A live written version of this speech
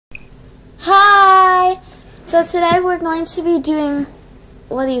So today we're going to be doing,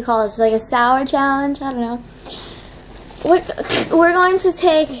 what do you call this, like a sour challenge? I don't know. We're going to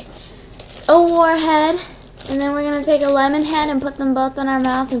take a warhead, and then we're going to take a lemon head and put them both in our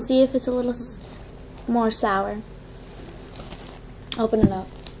mouth and see if it's a little more sour. Open it up.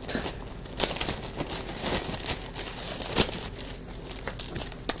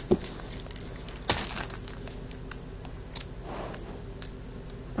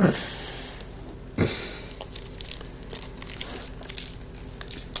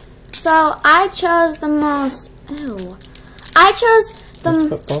 So I chose the most. Ew. I chose the. Let's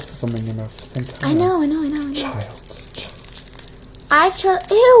put both of them in your mouth at the same time. I know. Child. I chose.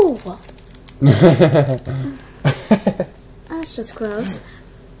 Ew. That's just gross.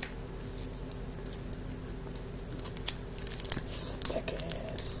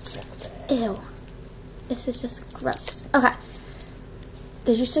 Ew. This is just gross. Okay.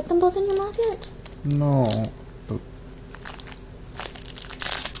 Did you stick them both in your mouth yet? No.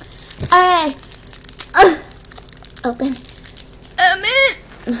 Hey. Open.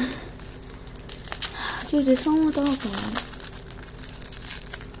 Dude, this one was awful.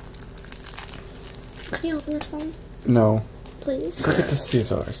 Can you open this for me? No. Please? Look at the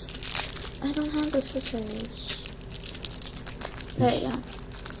scissors. I don't have the scissors. There you go.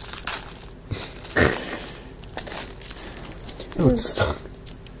 Oh, it's stuck.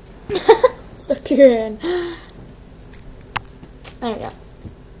 Stuck to your hand. There you go.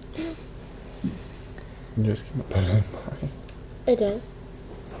 You just came up better than mine. I did.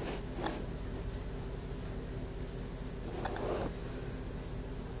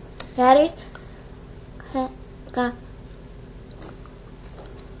 Ready? Go.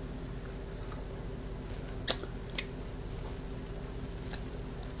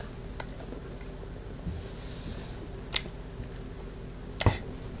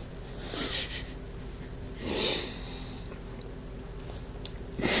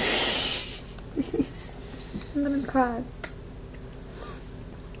 I'm gonna cry.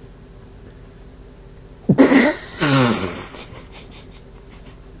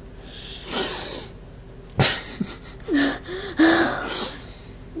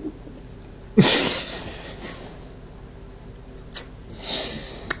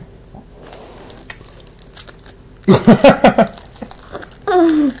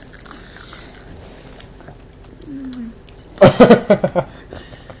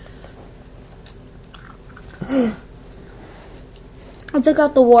 I took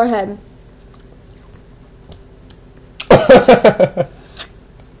out the warhead.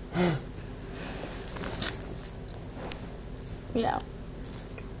 Yeah.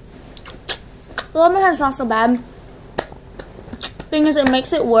 The lemon head's not so bad. Thing is, it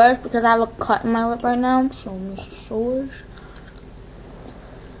makes it worse because I have a cut in my lip right now, so this is sores.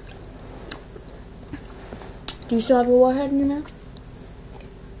 Do you still have a warhead in your mouth?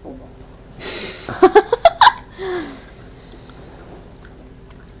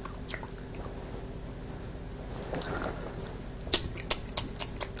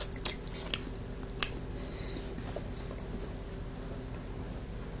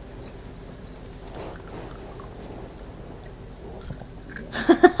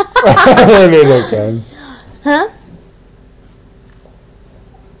 I did it again. Huh?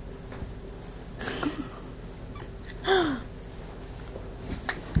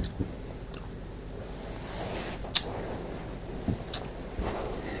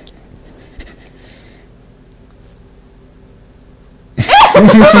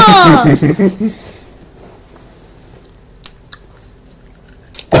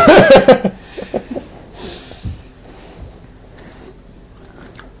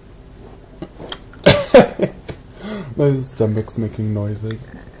 My stomach's making noises.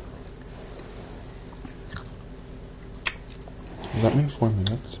 Does that mean 4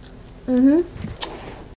 minutes? Mm-hmm.